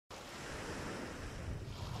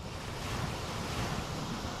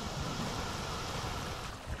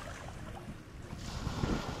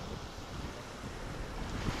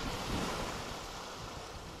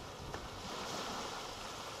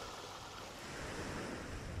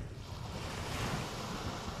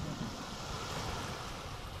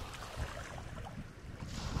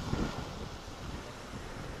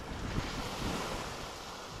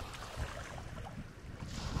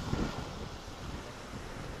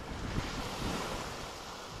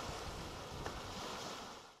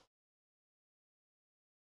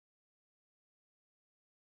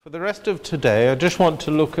For the rest of today, I just want to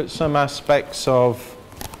look at some aspects of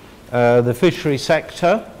the fishery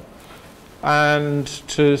sector and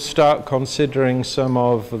to start considering some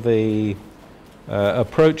of the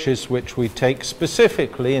approaches which we take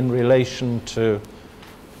specifically in relation to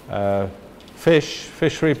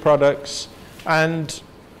fishery products and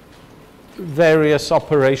various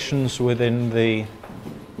operations within the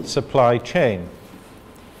supply chain.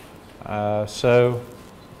 So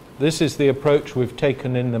this is the approach we've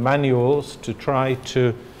taken in the manuals to try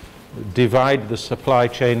to divide the supply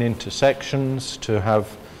chain into sections, to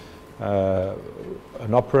have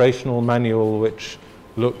an operational manual which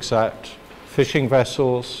looks at fishing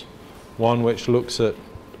vessels, one which looks at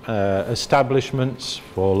establishments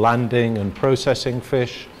for landing and processing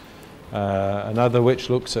fish, another which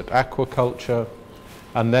looks at aquaculture,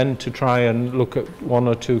 and then to try and look at one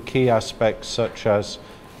or two key aspects such as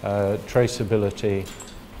traceability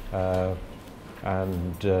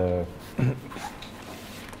and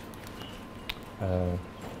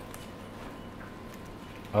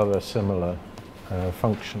other similar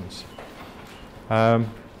functions.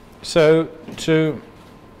 So to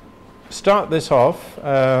start this off,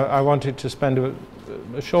 I wanted to spend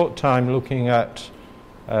a short time looking at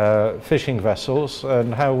fishing vessels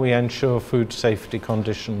and how we ensure food safety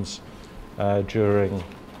conditions during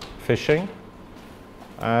fishing.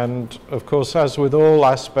 And of course, as with all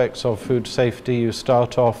aspects of food safety, you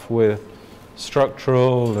start off with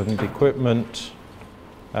structural and equipment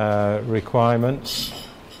requirements.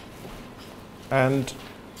 And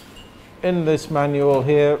in this manual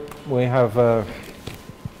here, we have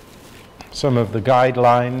some of the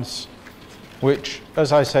guidelines, which,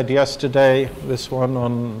 as I said yesterday, this one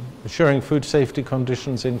on ensuring food safety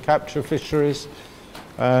conditions in capture fisheries.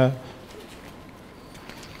 There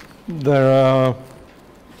are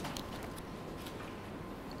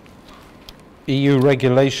EU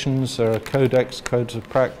regulations, there are codes of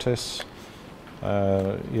practice.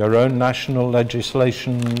 Your own national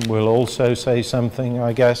legislation will also say something,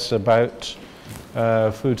 I guess, about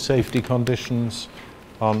food safety conditions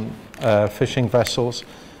on fishing vessels.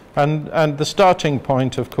 And the starting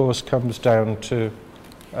point, of course, comes down to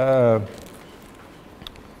the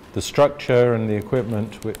structure and the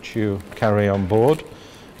equipment which you carry on board.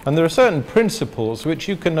 And there are certain principles which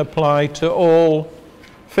you can apply to all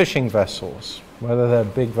fishing vessels, whether they're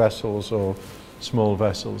big vessels or small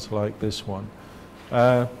vessels like this one.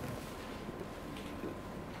 They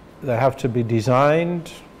have to be designed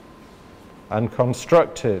and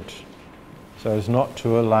constructed so as not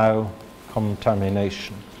to allow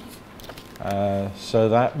contamination. So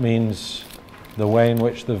that means the way in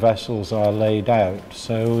which the vessels are laid out.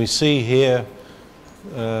 So we see here,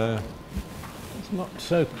 it's not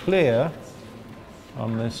so clear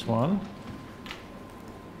on this one,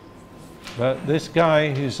 but this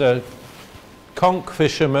guy, he's a conch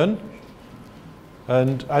fisherman,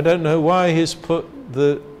 and I don't know why he's put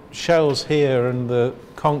the shells here and the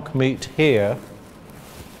conch meat here,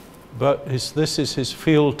 but this is his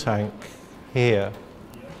fuel tank here.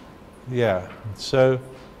 Yeah, so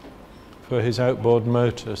for his outboard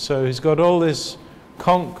motor. So he's got all this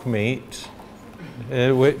conch meat,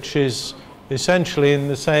 which is essentially in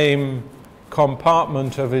the same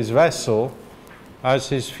compartment of his vessel as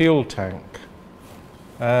his fuel tank.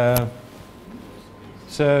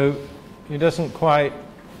 So he doesn't quite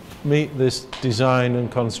meet this design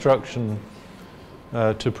and construction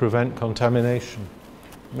to prevent contamination.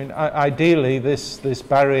 I mean, ideally this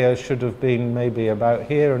barrier should have been maybe about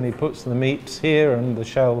here, and he puts the meats here and the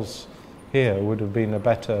shells here. Would have been a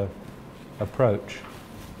better approach.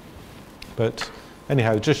 But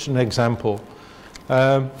anyhow, just an example.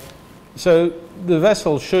 So the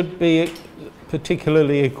vessel should be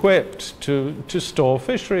particularly equipped to store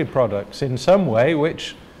fishery products in some way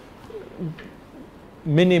which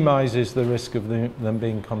minimizes the risk of them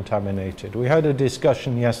being contaminated. We had a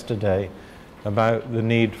discussion yesterday about the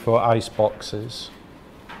need for ice boxes.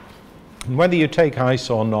 And whether you take ice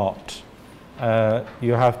or not,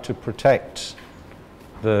 you have to protect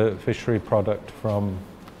the fishery product from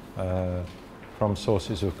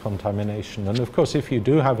sources of contamination. And of course, if you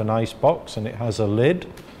do have an ice box and it has a lid,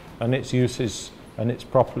 and its uses, and it's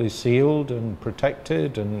properly sealed and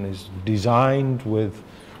protected and is designed with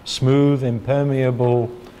smooth,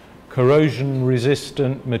 impermeable,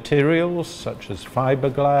 corrosion-resistant materials such as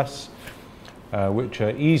fiberglass, which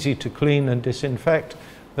are easy to clean and disinfect,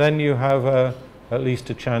 then you have at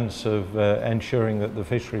least a chance of ensuring that the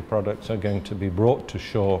fishery products are going to be brought to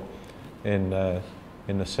shore in a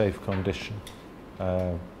safe condition.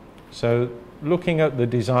 So looking at the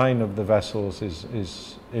design of the vessels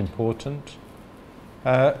is important.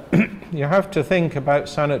 You have to think about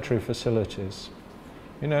sanitary facilities.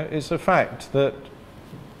 You know, it's a fact that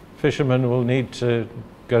fishermen will need to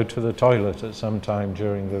go to the toilet at some time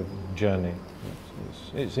during the journey.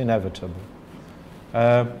 It's inevitable.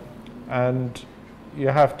 And you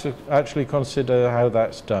have to actually consider how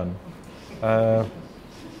that's done.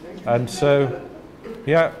 And so,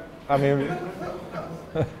 yeah, I mean,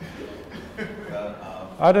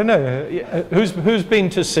 I don't know. Who's been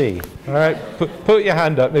to sea? All right, put your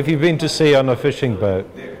hand up if you've been to sea on a fishing boat.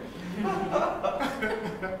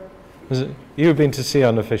 You've been to sea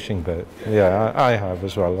on a fishing boat. Yeah, I have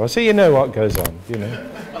as well. So you know what goes on. You know,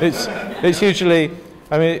 it's usually,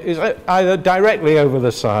 I mean, it's either directly over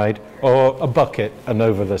the side or a bucket and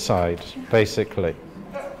over the side, basically.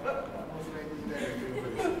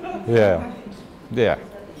 Yeah, yeah.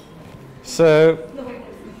 So,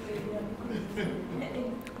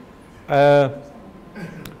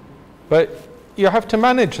 but you have to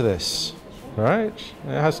manage this, right? It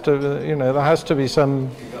has to, you know, there has to be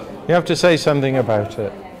some. You have to say something about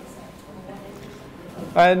it.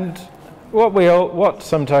 And what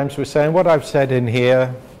sometimes we're saying, what I've said in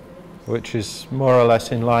here, which is more or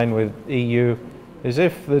less in line with EU, is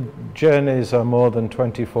if the journeys are more than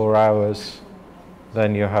 24 hours,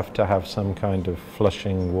 then you have to have some kind of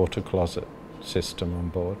flushing water closet system on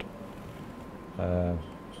board.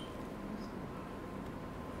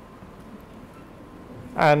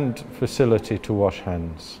 And facility to wash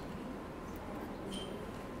hands.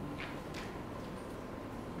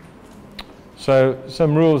 So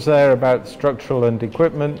some rules there about structural and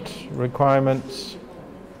equipment requirements.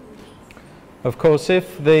 Of course,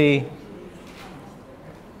 if it's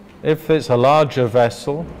a larger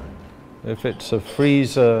vessel, if it's a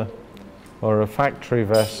freezer or a factory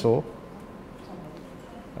vessel,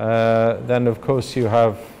 then of course you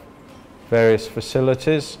have various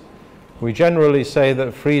facilities. We generally say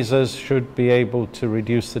that freezers should be able to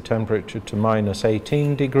reduce the temperature to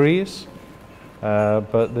 -18 degrees.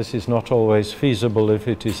 But this is not always feasible if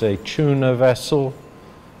it is a tuna vessel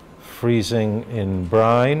freezing in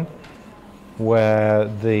brine, where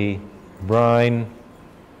the brine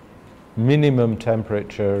minimum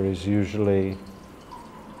temperature is usually,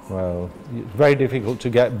 well, it's very difficult to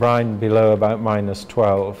get brine below about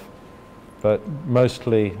 -12, but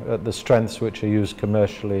mostly at the strengths which are used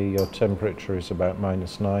commercially, your temperature is about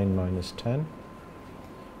 -9, -10.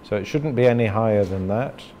 So it shouldn't be any higher than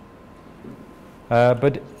that.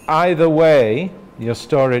 But either way, your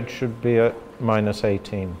storage should be at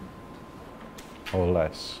 -18 or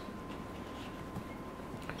less.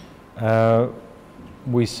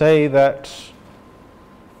 We say that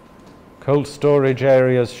cold storage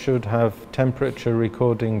areas should have temperature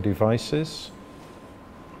recording devices.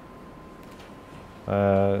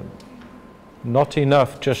 Not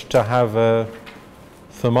enough just to have a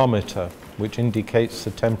thermometer which indicates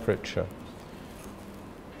the temperature.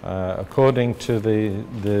 According to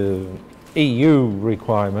the EU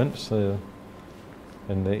requirements, in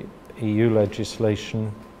the EU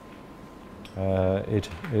legislation, it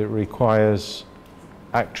requires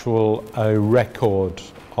a record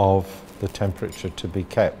of the temperature to be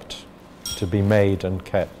kept, to be made and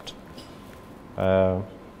kept.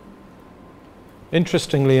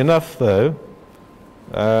 Interestingly enough, though,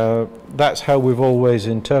 that's how we've always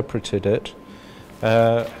interpreted it.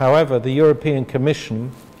 However, the European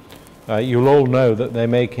Commission, you'll all know that they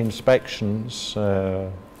make inspections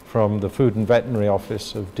from the Food and Veterinary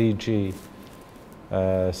Office of DG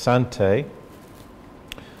Sante.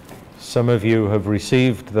 Some of you have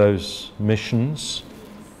received those missions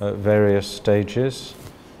at various stages,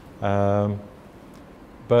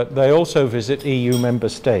 but they also visit EU member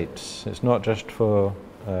states. It's not just for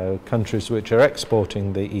countries which are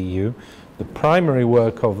exporting the EU. The primary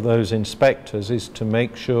work of those inspectors is to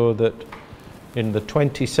make sure that in the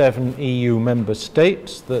 27 EU member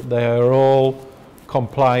states that they are all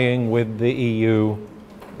complying with the EU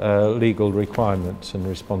legal requirements and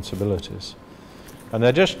responsibilities. And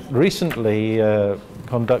they just recently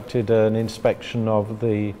conducted an inspection of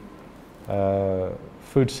the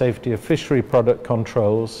food safety of fishery product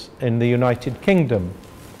controls in the United Kingdom.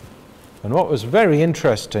 And what was very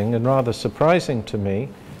interesting and rather surprising to me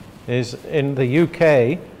is in the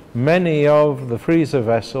UK, many of the freezer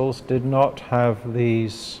vessels did not have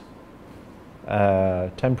these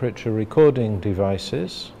temperature recording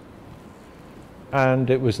devices, and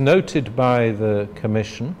it was noted by the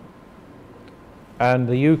Commission, and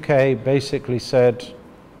the UK basically said,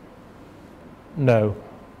 no,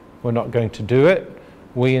 we're not going to do it.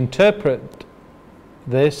 We interpret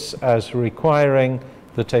this as requiring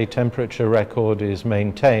that a temperature record is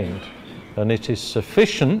maintained, and it is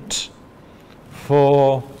sufficient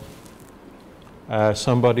for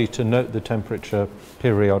somebody to note the temperature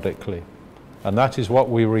periodically. And that is what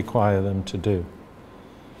we require them to do.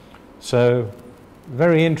 So,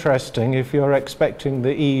 very interesting. If you're expecting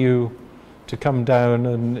the EU to come down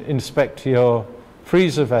and inspect your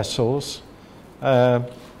freezer vessels,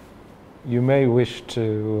 you may wish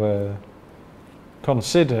to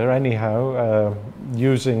consider, anyhow,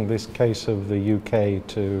 using this case of the UK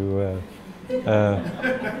to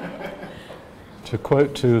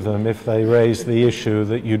quote to them if they raise the issue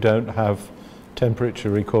that you don't have temperature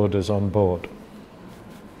recorders on board.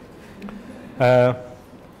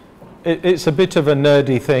 It's a bit of a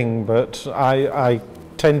nerdy thing, but I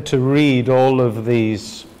tend to read all of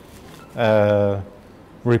these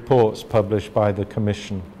reports published by the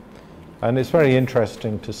Commission, and it's very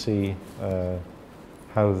interesting to see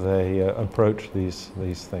how they approach these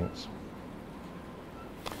things.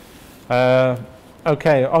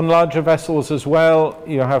 Okay, on larger vessels as well,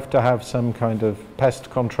 you have to have some kind of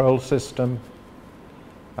pest control system,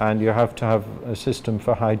 and you have to have a system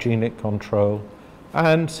for hygienic control.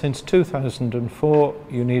 And since 2004,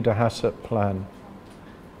 you need a HACCP plan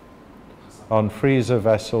on freezer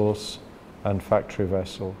vessels and factory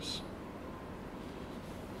vessels.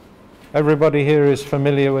 Everybody here is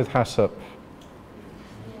familiar with HACCP?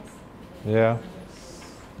 Yes.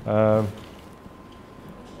 Yeah?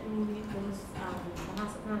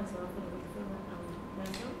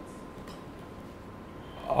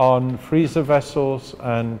 On freezer vessels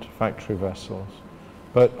and factory vessels,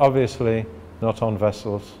 but obviously not on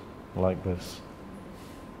vessels like this.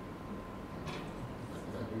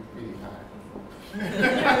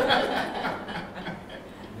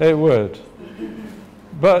 It would.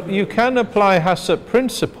 But you can apply HACCP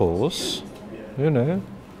principles, you know,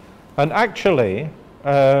 and actually,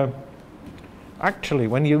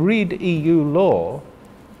 when you read EU law,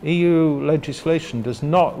 EU legislation does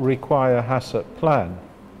not require a HACCP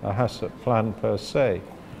plan per se.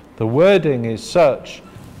 The wording is such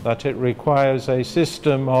that it requires a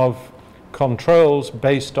system of controls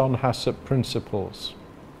based on HACCP principles.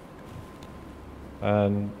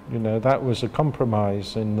 And, you know, that was a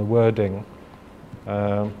compromise in the wording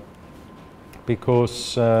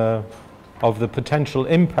because of the potential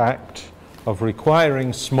impact of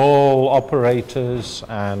requiring small operators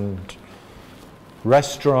and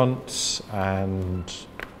restaurants and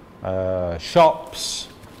shops,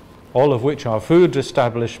 all of which are food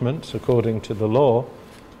establishments according to the law,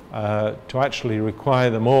 to actually require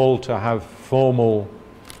them all to have formal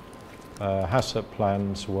HACCP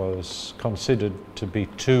plans was considered to be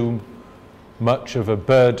too much of a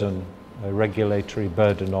burden, a regulatory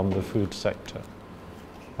burden on the food sector.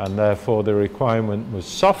 And therefore the requirement was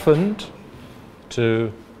softened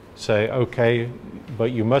to say, okay,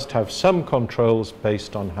 but you must have some controls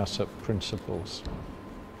based on HACCP principles.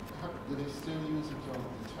 Do they still use the term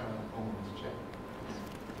owner's check?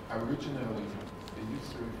 Originally, they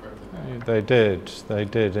used to refer to that. They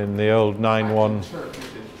did in the old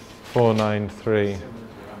 91493.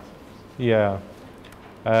 Yeah.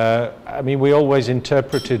 I mean, we always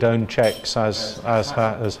interpreted own checks as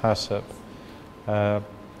HACCP.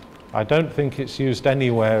 I don't think it's used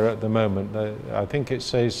anywhere at the moment. I think it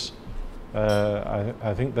says,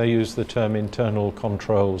 I think they use the term internal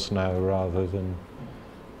controls now rather than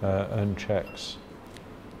own checks.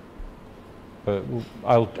 But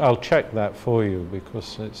I'll check that for you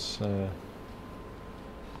because it's an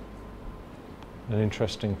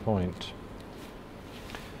interesting point.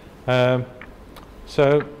 So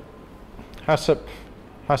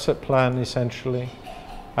HACCP plan essentially,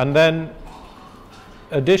 and then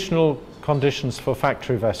additional conditions for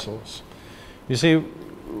factory vessels. You see,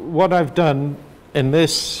 what I've done in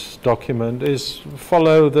this document is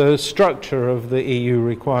follow the structure of the EU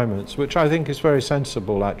requirements, which I think is very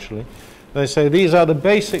sensible actually. They say these are the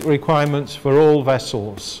basic requirements for all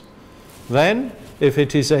vessels. Then, if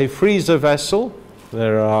it is a freezer vessel,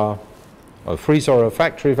 there are a freezer or a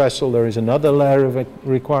factory vessel, there is another layer of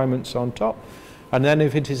requirements on top. And then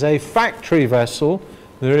if it is a factory vessel,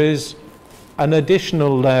 there is an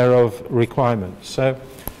additional layer of requirements. So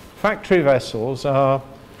factory vessels are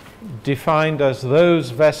defined as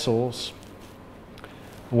those vessels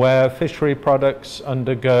where fishery products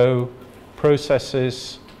undergo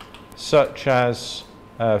processes such as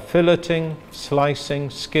filleting, slicing,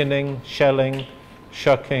 skinning, shelling,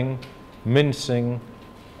 shucking, mincing,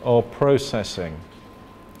 or processing.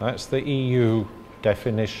 That's the EU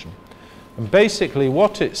definition. And basically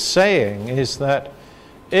what it's saying is that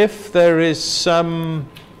if there is some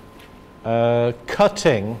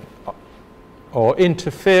cutting or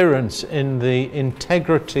interference in the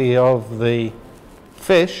integrity of the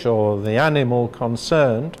fish or the animal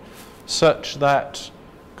concerned, such that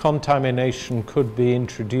contamination could be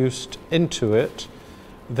introduced into it,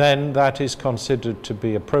 then that is considered to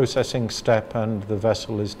be a processing step, and the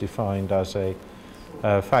vessel is defined as a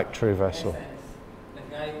factory vessel. The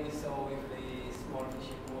guy we saw with the small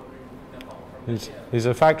fishing boat removing the pump from the shell. He's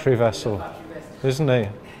a factory vessel, isn't he?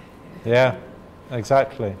 Yeah,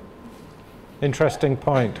 exactly. Interesting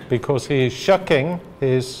point, because he is shucking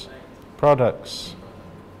his products.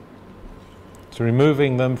 It's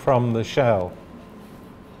removing them from the shell.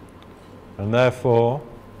 And therefore,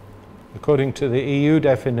 according to the EU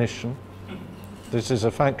definition, this is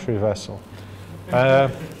a factory vessel. I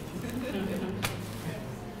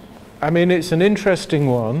mean, it's an interesting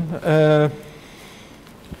one.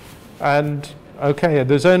 And, okay,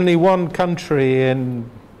 there's only one country in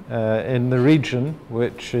the region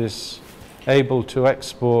which is able to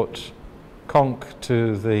export conch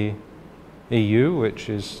to the EU, which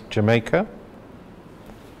is Jamaica.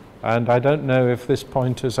 And I don't know if this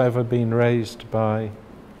point has ever been raised by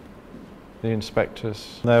the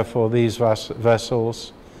inspectors. Therefore, these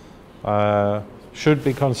vessels should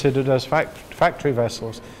be considered as factory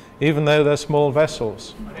vessels, even though they're small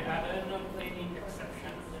vessels. Are there not any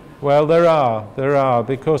exceptions? Well, there are,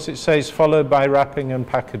 because it says followed by wrapping and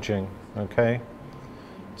packaging, okay?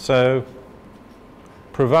 So,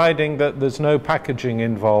 providing that there's no packaging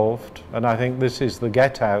involved, and I think this is the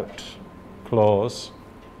get-out clause,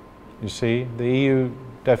 you see, the EU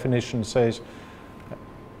definition says,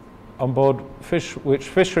 on board which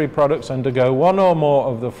fishery products undergo one or more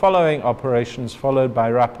of the following operations followed by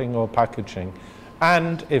wrapping or packaging,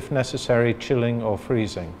 and, if necessary, chilling or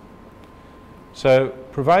freezing. So,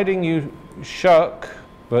 providing you shuck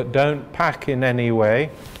but don't pack in any way,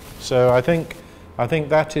 so I think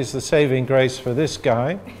that is the saving grace for this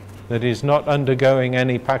guy, that he's not undergoing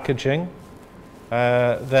any packaging,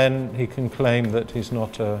 then he can claim that he's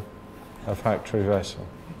not a factory vessel.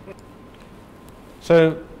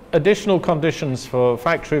 So, additional conditions for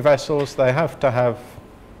factory vessels: they have to have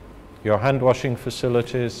your hand washing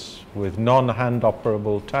facilities with non-hand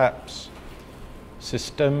operable taps,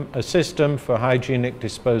 a system for hygienic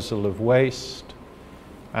disposal of waste,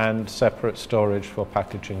 and separate storage for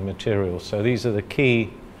packaging materials. So these are the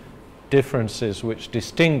key differences which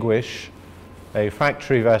distinguish a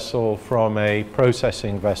factory vessel from a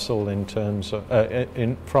processing vessel in terms of,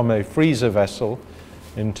 from a freezer vessel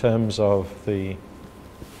in terms of the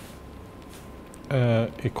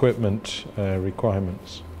equipment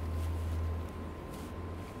requirements.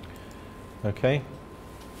 Okay,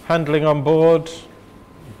 handling on board,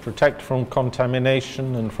 protect from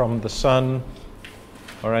contamination and from the sun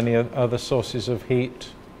or any other sources of heat.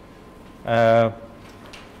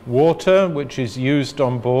 Water, which is used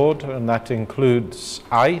on board, and that includes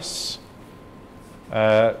ice,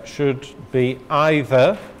 should be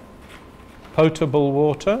either potable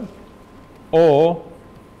water or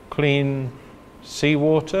clean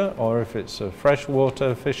seawater, or if it's a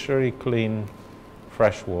freshwater fishery, clean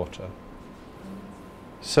fresh water.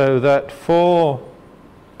 So that for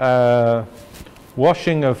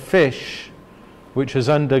washing of fish which has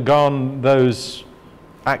undergone those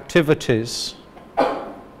activities,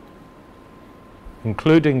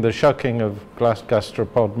 including the shucking of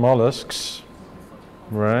gastropod mollusks,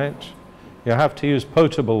 right, you have to use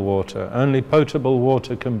potable water. Only potable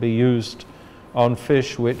water can be used on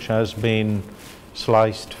fish which has been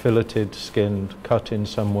sliced, filleted, skinned, cut in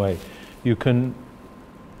some way. You can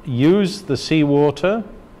use the seawater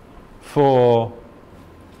for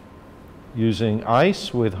using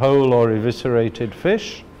ice with whole or eviscerated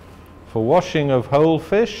fish, for washing of whole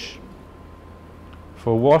fish,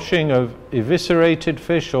 for washing of eviscerated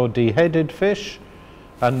fish or deheaded fish,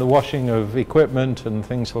 and the washing of equipment and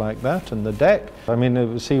things like that, and the deck. I mean,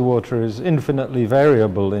 the seawater is infinitely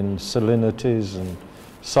variable in salinities and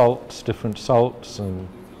salts, different salts, and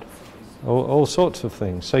all sorts of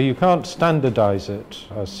things. So you can't standardize it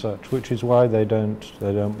as such, which is why they don't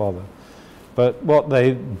bother. But what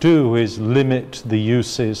they do is limit the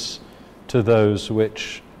uses to those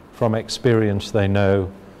which, from experience, they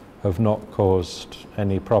know have not caused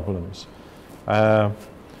any problems.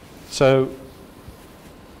 So,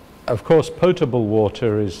 of course, potable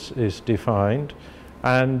water is defined,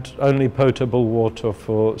 and only potable water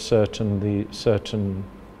for certain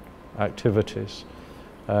activities.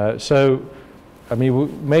 So, I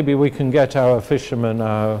mean, maybe we can get our fishermen,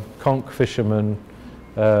 our conch fishermen,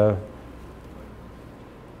 to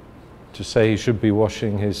say he should be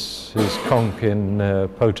washing his conch in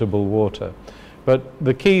potable water. But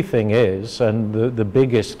the key thing is, and the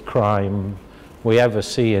biggest crime we ever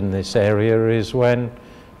see in this area is when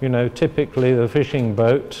you know, typically the fishing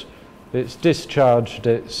boat, it's discharged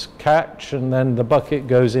its catch and then the bucket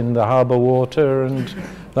goes in the harbour water, and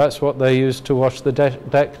that's what they use to wash the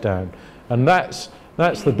deck down. And that's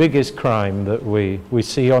the biggest crime that we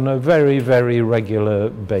see on a very, very regular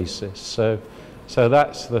basis. So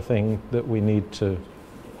that's the thing that we need to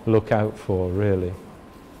look out for, really.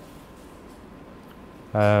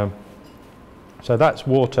 So that's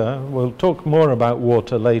water. We'll talk more about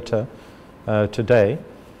water later today.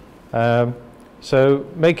 So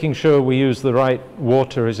making sure we use the right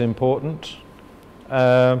water is important.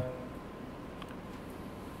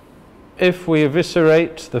 If we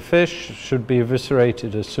eviscerate, the fish should be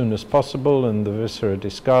eviscerated as soon as possible and the viscera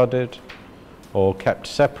discarded or kept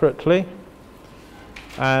separately.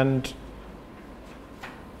 And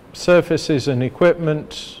surfaces and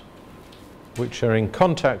equipment which are in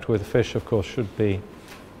contact with fish, of course, should be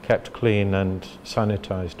kept clean and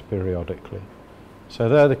sanitized periodically. So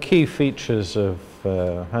they're the key features of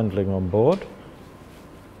handling on board.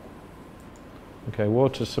 Okay,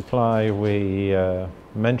 water supply we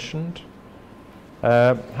mentioned.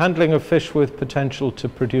 Handling of fish with potential to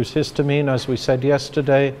produce histamine, as we said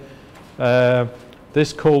yesterday,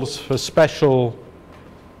 this calls for special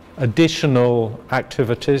additional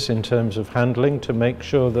activities in terms of handling to make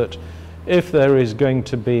sure that if there is going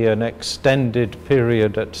to be an extended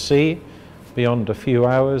period at sea, beyond a few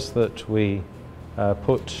hours, that we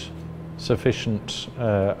put sufficient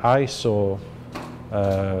ice or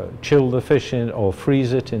chill the fish in or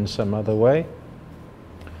freeze it in some other way.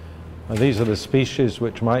 And these are the species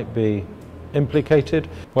which might be implicated.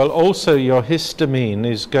 Well, also your histamine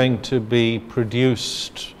is going to be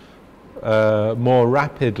produced more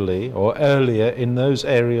rapidly or earlier in those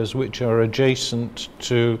areas which are adjacent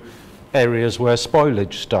to areas where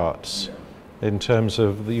spoilage starts, in terms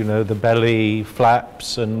of, you know, the belly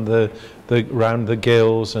flaps and the around the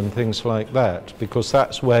gills and things like that, because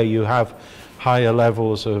that's where you have higher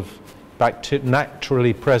levels of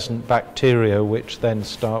naturally present bacteria, which then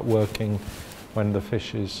start working when the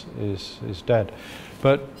fish is dead.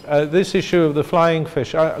 But this issue of the flying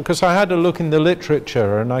fish, because I had a look in the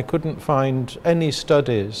literature and I couldn't find any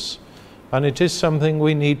studies, and it is something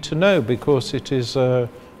we need to know because it is an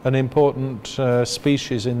important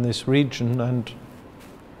species in this region, and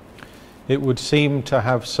it would seem to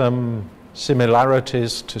have some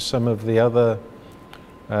similarities to some of the other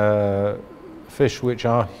fish which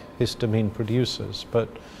are histamine producers. But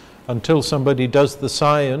until somebody does the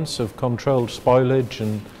science of controlled spoilage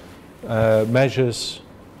and measures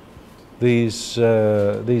these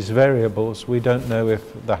variables, we don't know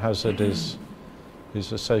if the hazard is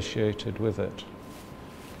associated with it.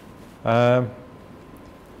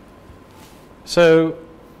 So,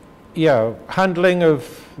 yeah, handling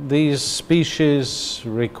of these species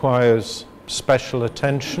requires special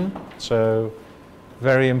attention. So,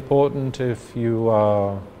 very important if you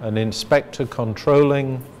are an inspector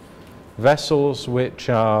controlling vessels which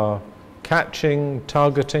are catching,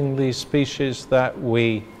 targeting these species, that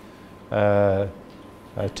we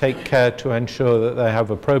take care to ensure that they have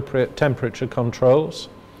appropriate temperature controls.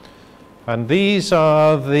 And these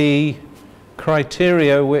are the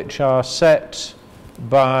criteria which are set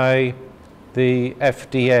by the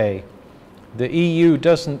FDA. The EU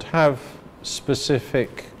doesn't have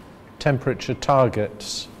specific temperature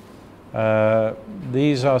targets.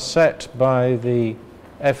 These are set by the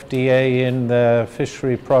FDA in their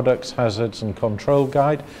Fishery Products Hazards and Control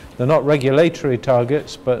Guide. They're not regulatory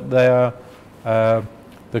targets, but they are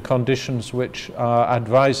the conditions which are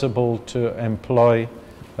advisable to employ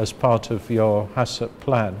as part of your HACCP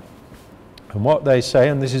plan. And what they say,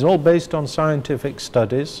 and this is all based on scientific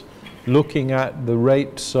studies, looking at the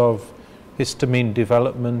rates of histamine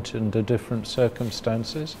development under different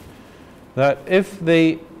circumstances, that if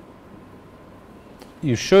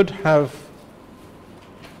you should have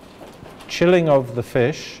chilling of the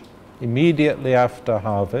fish immediately after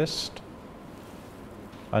harvest,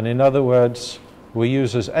 and in other words, we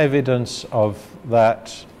use as evidence of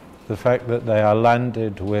that the fact that they are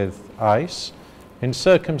landed with ice, in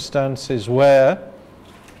circumstances where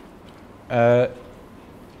the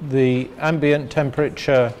ambient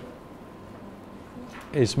temperature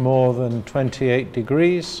is more than 28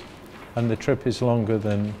 degrees and the trip is longer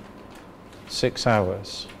than 6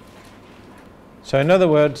 hours. So in other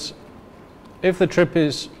words, if the trip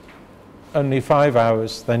is only 5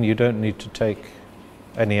 hours, then you don't need to take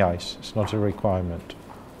any ice. It's not a requirement.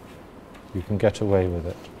 You can get away with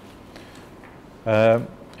it.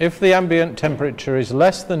 If the ambient temperature is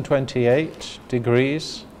less than 28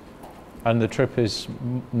 degrees and the trip is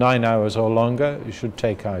 9 hours or longer, you should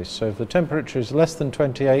take ice. So if the temperature is less than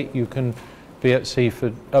 28, you can be at sea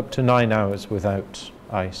for up to 9 hours without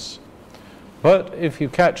ice. But if you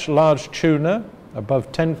catch large tuna,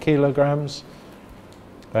 above 10 kilograms,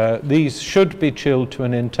 these should be chilled to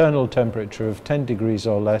an internal temperature of 10 degrees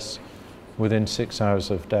or less within 6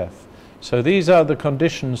 hours of death. So these are the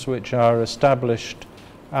conditions which are established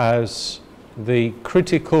as the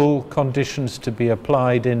critical conditions to be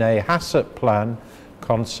applied in a HACCP plan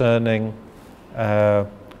concerning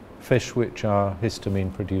fish which are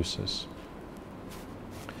histamine producers.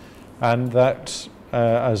 And that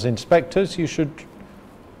as inspectors you should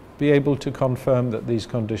be able to confirm that these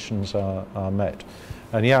conditions are met.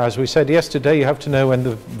 And yeah, as we said yesterday, you have to know when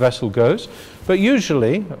the vessel goes, but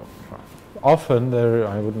usually, often,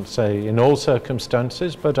 I wouldn't say in all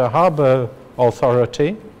circumstances, but a harbour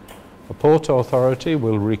authority, a port authority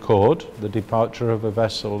will record the departure of a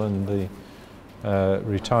vessel and the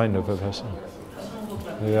return of a vessel.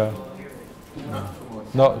 Yeah.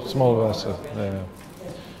 Not small vessel, yeah.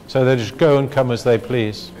 So they just go and come as they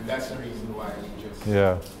please. And that's the reason why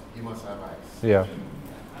you must have ice. Yeah.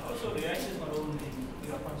 And also the ice is not only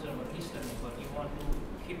you are concerned about histamine, but you want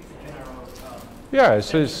to keep the general Yeah,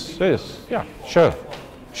 it's yeah,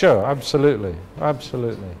 sure, absolutely,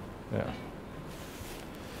 yeah.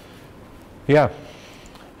 Yeah.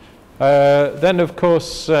 Then of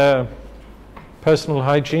course personal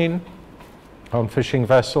hygiene on fishing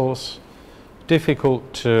vessels,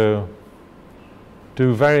 difficult to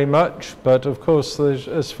do very much, but of course there's,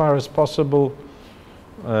 as far as possible,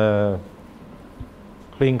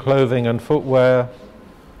 clean clothing and footwear,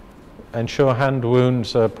 ensure hand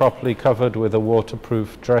wounds are properly covered with a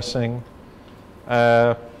waterproof dressing,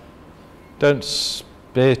 don't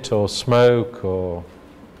spit or smoke or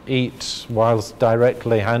eat whilst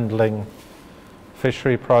directly handling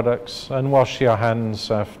fishery products, and wash your hands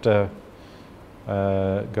after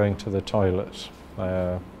going to the toilet.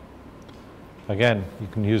 Again, you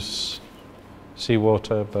can use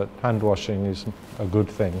seawater, but hand washing is a good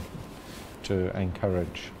thing to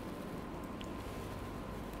encourage.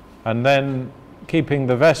 And then keeping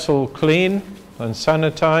the vessel clean and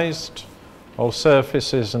sanitized. All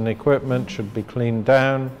surfaces and equipment should be cleaned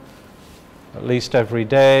down at least every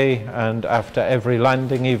day and after every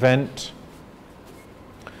landing event.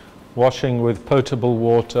 Washing with potable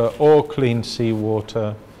water or clean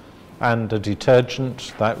seawater and a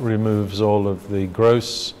detergent that removes all of the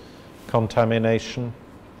gross contamination.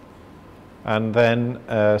 And then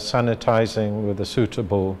sanitizing with a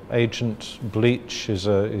suitable agent. Bleach is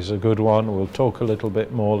a good one. We'll talk a little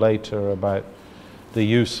bit more later about the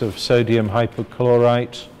use of sodium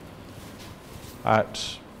hypochlorite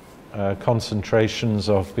at concentrations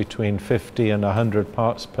of between 50 and 100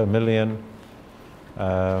 parts per million,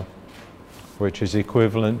 which is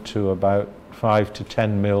equivalent to about 5 to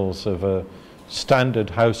 10 mils of a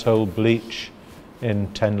standard household bleach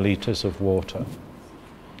in 10 litres of water,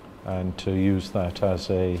 and to use that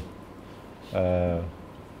as a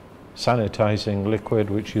sanitizing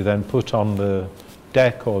liquid which you then put on the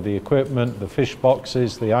deck or the equipment, the fish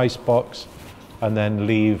boxes, the ice box, and then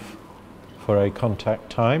leave for a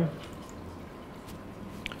contact time.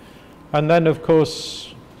 And then of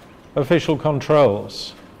course official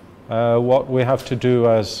controls. What we have to do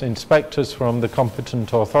as inspectors from the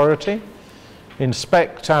competent authority: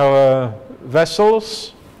 inspect our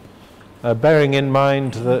vessels, bearing in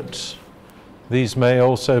mind that these may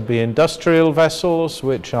also be industrial vessels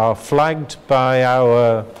which are flagged by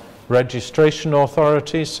our registration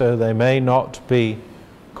authority, so they may not be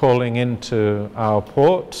calling into our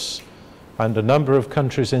ports, and a number of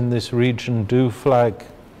countries in this region do flag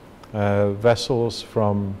vessels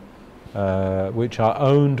from which are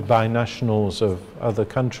owned by nationals of other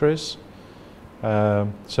countries.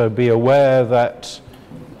 So be aware that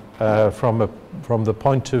from the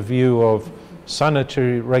point of view of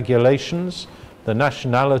sanitary regulations, the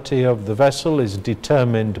nationality of the vessel is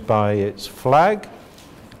determined by its flag,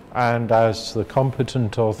 and as the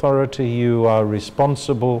competent authority you are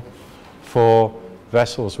responsible for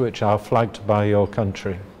vessels which are flagged by your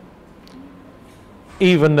country,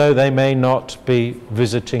 even though they may not be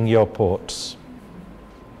visiting your ports.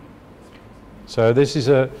 So this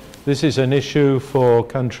is an issue for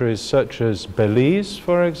countries such as Belize,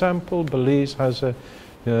 for example. Belize has a,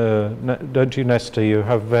 don't you, Nestor, you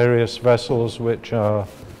have various vessels which are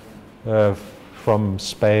from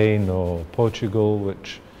Spain or Portugal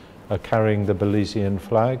which are carrying the Belizean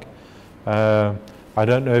flag. I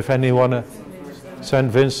don't know if anyone at St.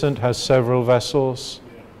 Vincent has several vessels.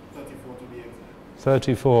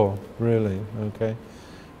 34, really, okay.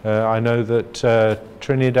 I know that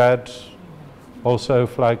Trinidad also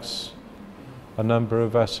flags a number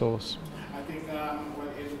of vessels. I think, well,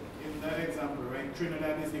 in that example, like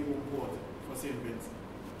Trinidad is the home port for St. Vincent,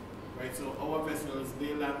 right? So our vessels,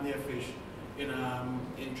 they land their fish in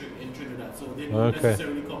Trinidad, so they don't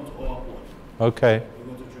necessarily come to our port. Okay. They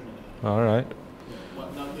go to Trinidad. All right. Yeah.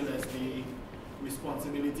 But nonetheless, the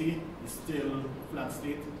responsibility is still flat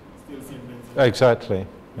state, still St. Vincent. Exactly,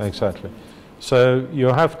 exactly. So you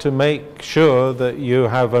have to make sure that you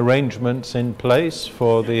have arrangements in place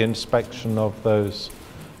for the inspection of those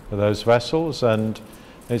vessels, and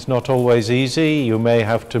it's not always easy. You may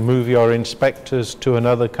have to move your inspectors to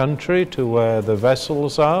another country to where the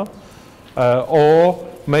vessels are, or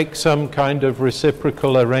make some kind of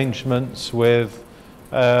reciprocal arrangements with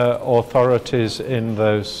authorities in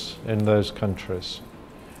those countries.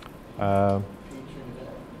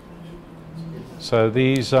 So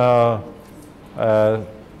these are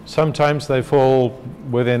sometimes they fall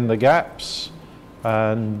within the gaps,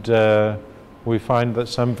 and we find that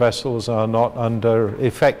some vessels are not under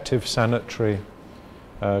effective sanitary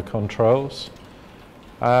controls.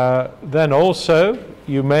 Then also,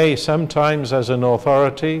 you may sometimes, as an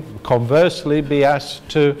authority, conversely be asked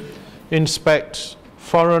to inspect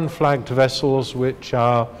foreign flagged vessels which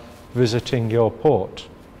are visiting your port.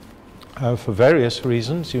 For various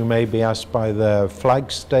reasons, you may be asked by the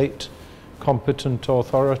flag state competent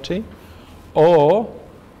authority, or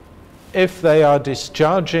if they are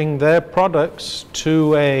discharging their products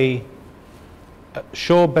to a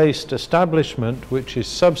shore-based establishment which is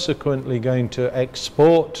subsequently going to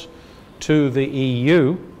export to the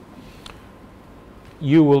EU,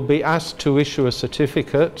 you will be asked to issue a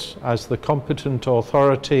certificate as the competent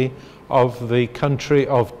authority of the country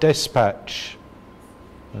of dispatch.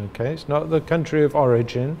 Okay, it's not the country of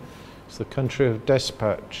origin, it's the country of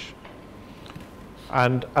dispatch.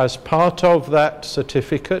 And as part of that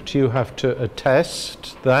certificate, you have to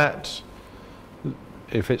attest that,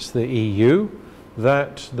 if it's the EU,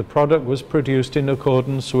 that the product was produced in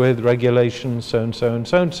accordance with regulations so and so and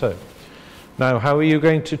so and so. Now, how are you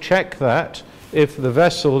going to check that if the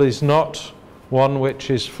vessel is not one which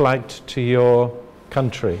is flagged to your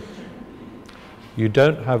country? You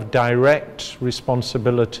don't have direct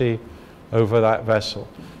responsibility over that vessel.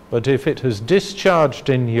 But if it has discharged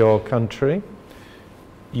in your country,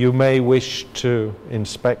 you may wish to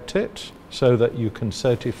inspect it so that you can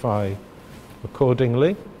certify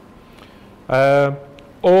accordingly.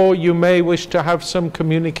 Or you may wish to have some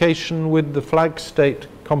communication with the flag state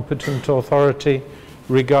competent authority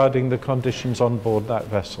regarding the conditions on board that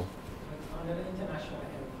vessel. Under the international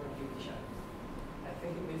health regulation, I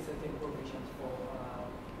think it makes certain provisions for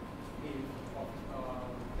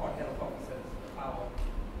port health officers how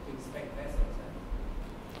to inspect vessels.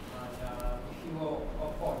 And if you are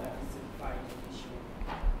a port that is certified to issue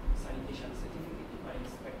sanitation certificate, you might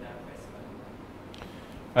inspect that vessel.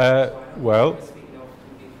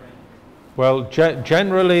 Well,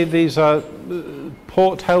 generally these are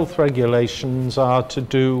port health regulations are to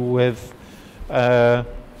do with,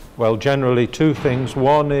 well, generally two things.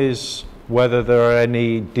 One is whether there are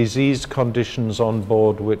any disease conditions on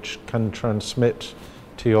board which can transmit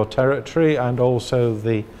to your territory, and also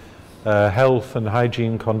the health and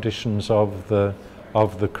hygiene conditions of the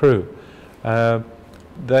crew.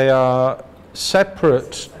 They are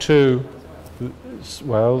separate to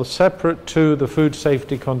the food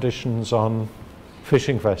safety conditions on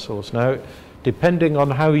fishing vessels. Now, depending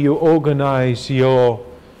on how you organize your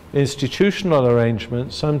institutional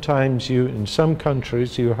arrangements, sometimes in some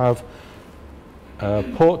countries you have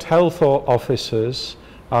port health officers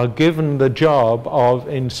are given the job of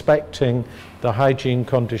inspecting the hygiene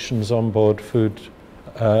conditions on board fishing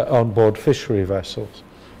vessels,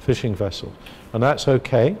 and that's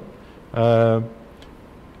okay.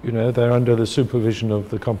 You know, they're under the supervision of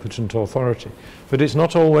the competent authority. But it's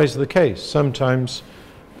not always the case. Sometimes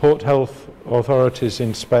port health authorities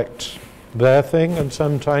inspect their thing, and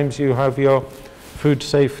sometimes you have your food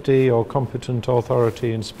safety or competent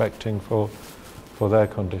authority inspecting for their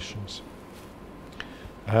conditions.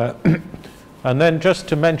 And then just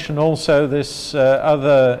to mention also this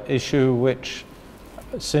other issue, which,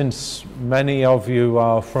 since many of you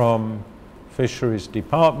are from fisheries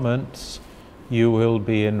departments, you will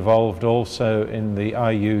be involved also in the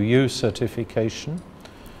IUU certification,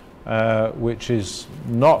 which is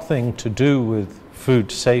nothing to do with food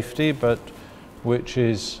safety, but which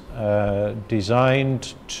is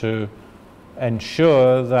designed to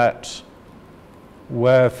ensure that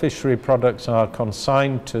where fishery products are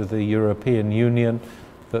consigned to the European Union,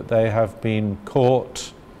 that they have been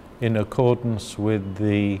caught in accordance with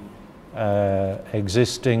the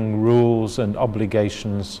existing rules and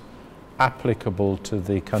obligations applicable to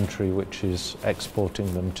the country which is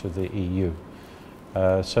exporting them to the EU.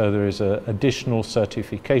 So there is an additional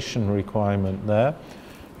certification requirement there.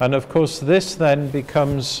 And of course this then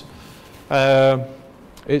becomes,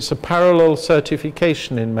 it's a parallel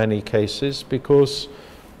certification in many cases, because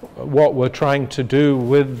what we're trying to do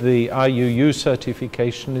with the IUU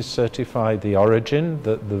certification is certify the origin,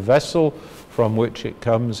 that the vessel from which it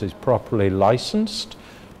comes is properly licensed,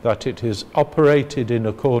 that it is operated in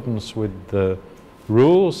accordance with the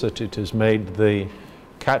rules, that it has made the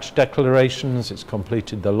catch declarations, it's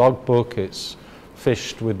completed the logbook, it's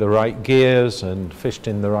fished with the right gears and fished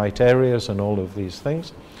in the right areas and all of these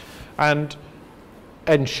things. And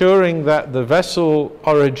ensuring that the vessel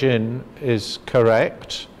origin is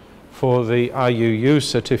correct for the IUU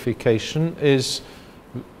certification is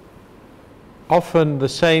often the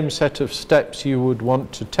same set of steps you would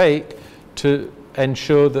want to take to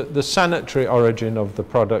ensure that the sanitary origin of the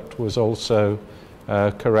product was also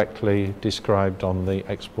correctly described on the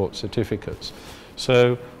export certificates.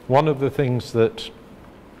 So one of the things that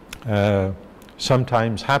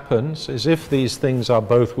sometimes happens is, if these things are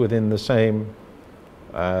both within the same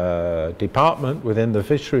department, within the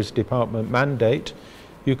fisheries department mandate,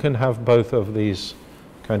 you can have both of these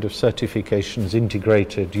kind of certifications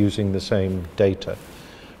integrated using the same data.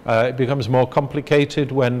 It becomes more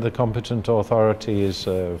complicated when the competent authority is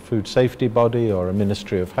a food safety body or a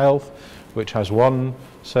Ministry of Health, which has one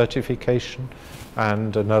certification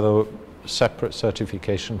and another separate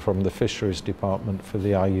certification from the fisheries department for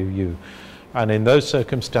the IUU. And in those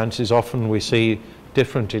circumstances, often we see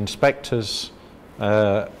different inspectors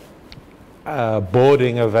boarding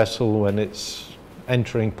a vessel when it's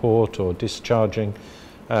entering port or discharging,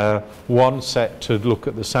 one set to look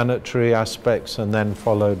at the sanitary aspects and then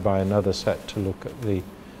followed by another set to look at the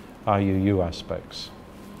IUU aspects.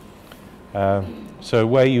 So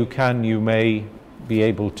where you can, you may be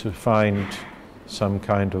able to find some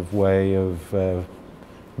kind of way of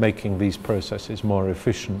making these processes more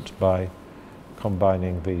efficient by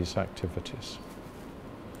combining these activities.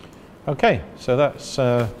 Okay, so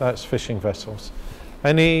that's fishing vessels.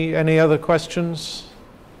 Any other questions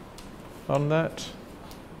on that?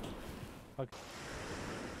 Okay.